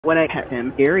When I pet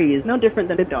him, Gary is no different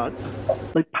than a dog,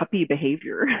 like puppy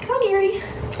behavior. Come on, Gary.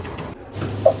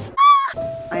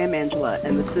 I am Angela,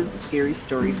 and this is Gary's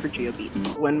story for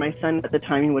GeoBeats. When my son, at the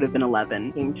time he would have been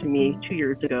 11, came to me 2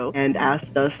 years ago and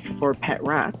asked us for pet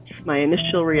rats, my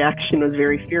initial reaction was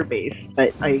very fear-based,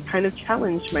 but I kind of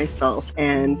challenged myself,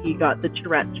 and he got the 2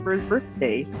 rats for his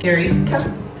birthday. Gary,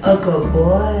 come. Oh, good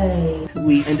boy.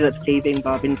 We ended up saving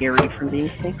Bob and Gary from being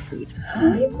snake food.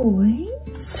 Hi,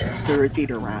 boys. They're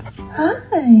feeder rats.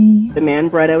 Hi. The man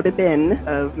brought out a bin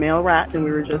of male rats, and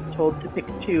we were just told to pick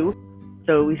 2.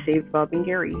 So we saved Bob and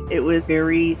Gary. It was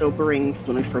very sobering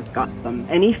when we first got them.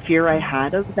 Any fear I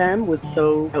had of them was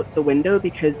so out the window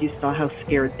because you saw how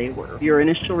scared they were. Your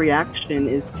initial reaction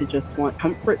is to just want to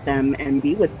comfort them and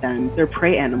be with them. They're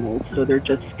prey animals, so they're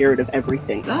just scared of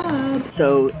everything. Bob.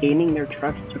 So gaining their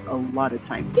trust took a lot of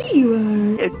time. There you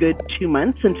are. A good 2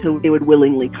 months until they would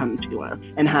willingly come to us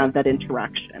and have that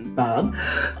interaction. Bob.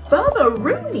 Baba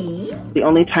Rooney. The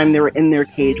only time they were in their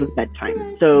cage was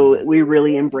bedtime. So we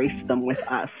really embraced them with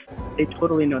us. They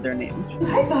totally know their names.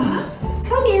 Hi, Bob.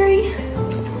 Come on, Gary.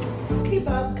 Okay,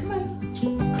 Bob, come on.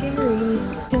 Gary.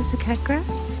 There's a cat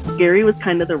grass? Gary was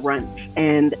kind of the runt,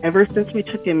 and ever since we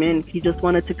took him in, he just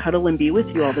wanted to cuddle and be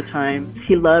with you all the time.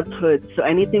 He loved hoods, so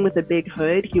anything with a big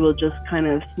hood, he will just kind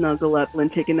of snuggle up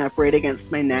and take a nap right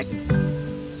against my neck.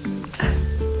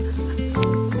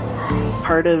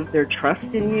 Part of their trust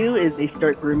in you is they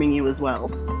start grooming you as well.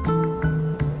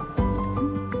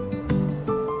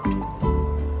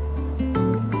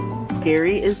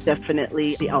 Gary is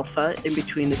definitely the alpha in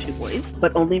between the 2 boys,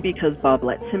 but only because Bob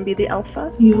lets him be the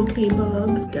alpha. You okay,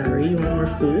 Bob? Gary, you want more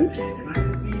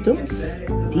food? Don't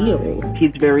steal.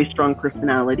 He's very strong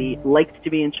personality, likes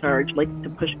to be in charge, likes to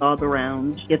push Bob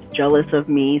around, gets jealous of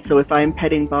me, so if I'm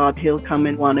petting Bob, he'll come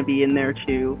and want to be in there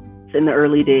too. In the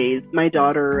early days, my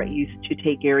daughter used to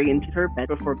take Gary into her bed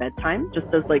before bedtime,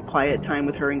 just as like quiet time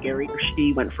with her and Gary.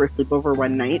 She went for a sleepover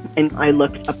one night, and I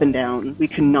looked up and down. We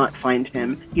could not find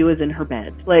him. He was in her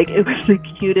bed. Like, it was the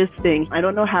cutest thing. I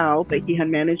don't know how, but he had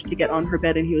managed to get on her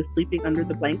bed, and he was sleeping under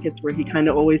the blankets where he kind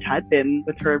of always had been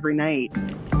with her every night.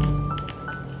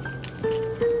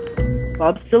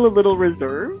 Bob's still a little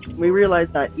reserved. We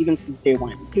realized that even since day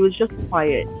 1. He was just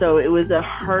quiet, so it was a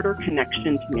harder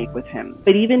connection to make with him.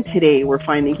 But even today, we're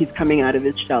finding he's coming out of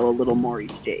his shell a little more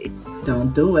each day.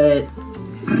 Don't do it.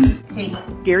 Hey.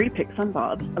 Gary picks on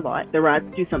Bob a lot. The rats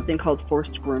do something called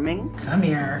forced grooming. Come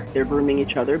here. They're grooming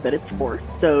each other, but it's forced.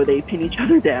 So they pin each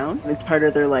other down. It's part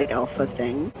of their like alpha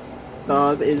thing.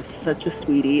 Bob is such a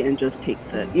sweetie and just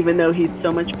takes it. Even though he's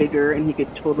so much bigger and he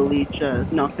could totally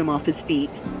just knock him off his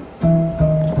feet.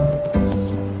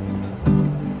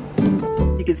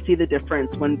 You can see the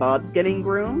difference when Bob's getting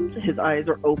groomed. His eyes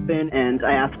are open, and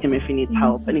I ask him if he needs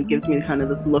help, and he gives me kind of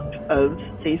this look of,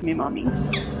 save me, mommy.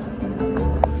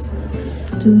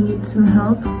 Do we need some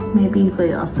help? Maybe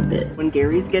lay off a bit. When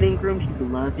Gary's getting groomed, he's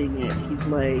loving it. He's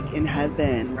like in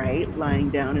heaven, right? Lying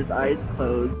down, his eyes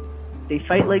closed. They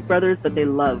fight like brothers, but they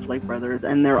love like brothers,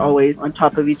 and they're always on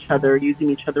top of each other, using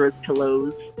each other as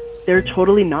pillows. They're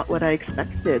totally not what I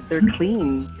expected. They're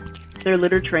clean. They're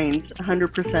litter trained,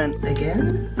 100%.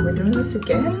 Again? We're doing this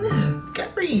again?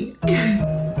 Gary!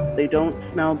 They don't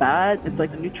smell bad. It's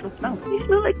like a neutral smell. They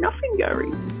smell like nothing, Gary.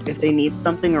 If they need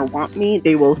something or want me,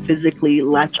 they will physically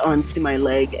latch onto my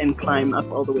leg and climb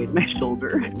up all the way to my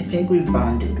shoulder. I think we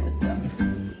bonded with them.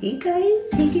 Hey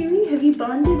guys, hey Gary, have you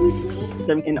bonded with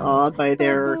me? I'm in awe by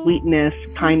their sweetness,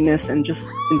 kindness, and just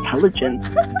intelligence.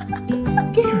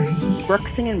 Gary.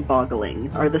 Bruxing and boggling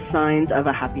are the signs of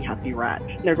a happy rat.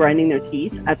 They're grinding their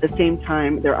teeth. At the same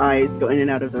time, their eyes go in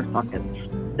and out of their sockets.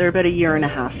 They're about 1.5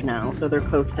 years now, so they're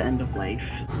close to end of life.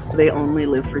 They only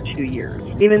live for 2 years.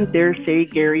 Even dare say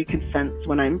Gary could sense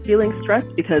when I'm feeling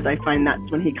stressed, because I find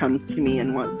that's when he comes to me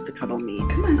and wants to cuddle me.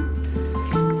 Come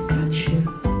on. Got you.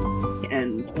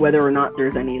 And whether or not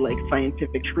there's any like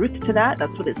scientific truth to that,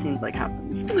 that's what it seems like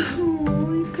happens.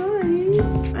 Oh,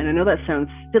 guys. And I know that sounds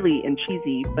silly and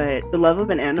cheesy, but the love of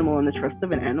an animal and the trust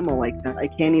of an animal like that, I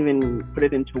can't even put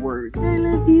it into words. I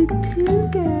love you too,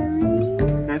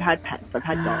 Gary. I've had pets, I've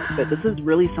had dogs, but this is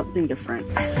really something different.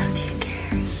 I love you.